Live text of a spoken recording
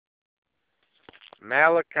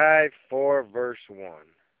Malachi 4, verse 1.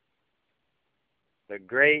 The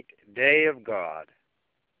great day of God.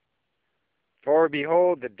 For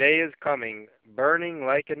behold, the day is coming, burning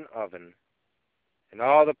like an oven, and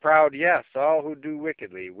all the proud, yes, all who do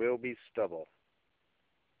wickedly, will be stubble.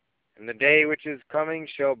 And the day which is coming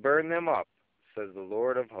shall burn them up, says the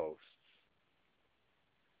Lord of hosts,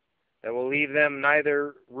 that will leave them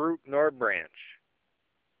neither root nor branch.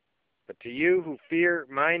 But to you who fear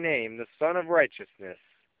my name, the Son of Righteousness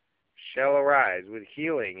shall arise with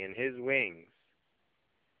healing in his wings.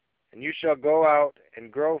 And you shall go out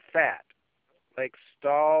and grow fat, like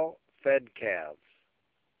stall-fed calves.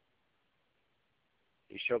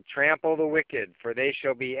 You shall trample the wicked, for they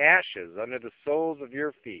shall be ashes under the soles of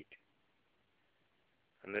your feet.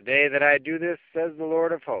 On the day that I do this, says the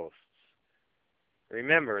Lord of hosts,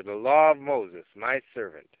 remember the law of Moses, my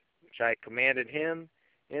servant, which I commanded him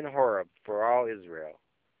in Horeb for all Israel,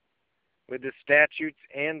 with the statutes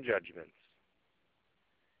and judgments.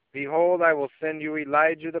 Behold, I will send you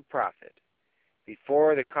Elijah the prophet,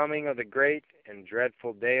 before the coming of the great and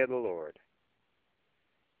dreadful day of the Lord.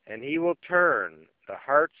 And he will turn the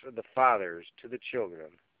hearts of the fathers to the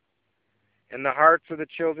children, and the hearts of the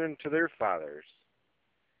children to their fathers,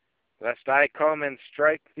 lest I come and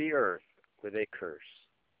strike the earth with a curse.